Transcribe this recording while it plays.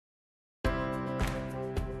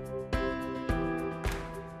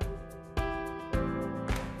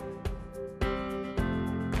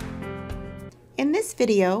In this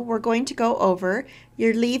video, we're going to go over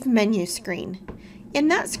your leave menu screen. In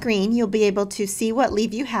that screen, you'll be able to see what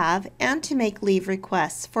leave you have and to make leave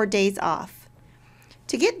requests for days off.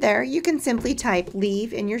 To get there, you can simply type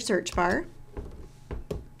leave in your search bar,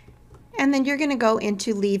 and then you're going to go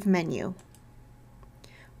into leave menu.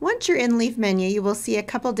 Once you're in leave menu, you will see a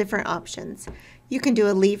couple different options. You can do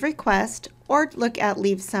a leave request or look at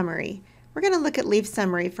leave summary. We're going to look at leave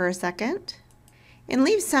summary for a second. In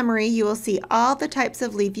leave summary, you will see all the types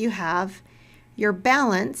of leave you have, your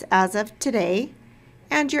balance as of today,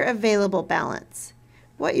 and your available balance.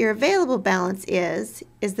 What your available balance is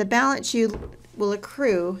the balance you will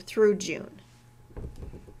accrue through June.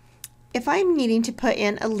 If I'm needing to put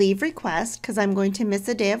in a leave request because I'm going to miss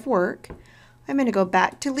a day of work, I'm going to go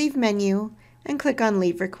back to leave menu and click on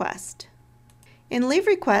leave request. In leave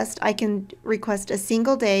request, I can request a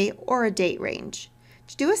single day or a date range.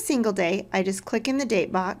 To do a single day, I just click in the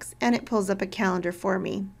date box and it pulls up a calendar for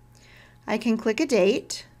me. I can click a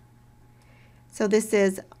date. So this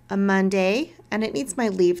is a Monday and it needs my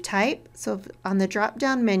leave type. So on the drop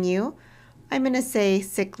down menu, I'm going to say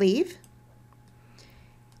sick leave.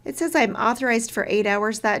 It says I'm authorized for 8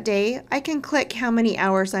 hours that day. I can click how many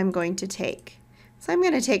hours I'm going to take. So I'm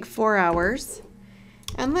going to take 4 hours.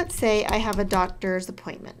 And let's say I have a doctor's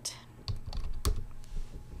appointment.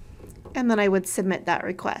 And then I would submit that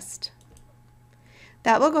request.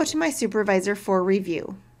 That will go to my supervisor for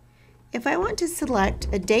review. If I want to select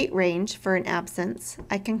a date range for an absence,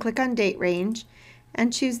 I can click on date range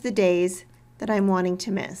and choose the days that I'm wanting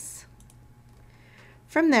to miss.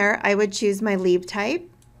 From there, I would choose my leave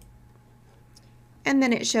type, and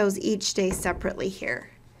then it shows each day separately here.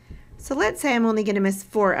 So let's say I'm only going to miss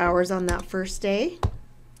 4 hours on that first day.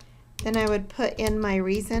 Then I would put in my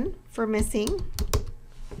reason for missing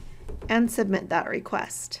and submit that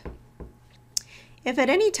request. If at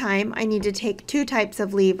any time I need to take 2 types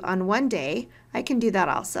of leave on one day, I can do that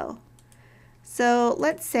also. So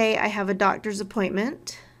let's say I have a doctor's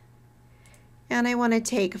appointment and I want to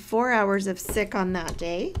take 4 hours of sick on that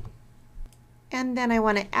day. And then I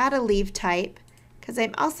want to add a leave type because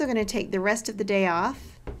I'm also going to take the rest of the day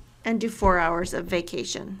off and do 4 hours of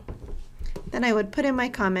vacation. Then I would put in my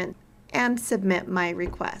comment and submit my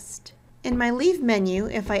request. In my leave menu,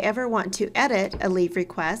 if I ever want to edit a leave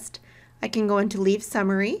request, I can go into leave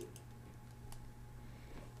summary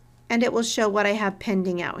and it will show what I have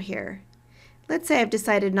pending out here. Let's say I've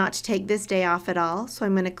decided not to take this day off at all, so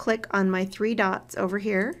I'm going to click on my 3 dots over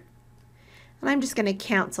here and I'm just going to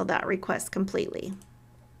cancel that request completely.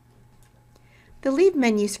 The leave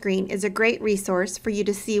menu screen is a great resource for you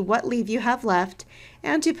to see what leave you have left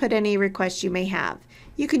and to put any requests you may have.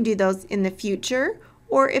 You can do those in the future,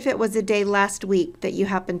 or if it was a day last week that you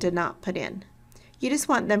happen to not put in. You just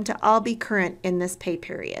want them to all be current in this pay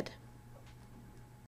period.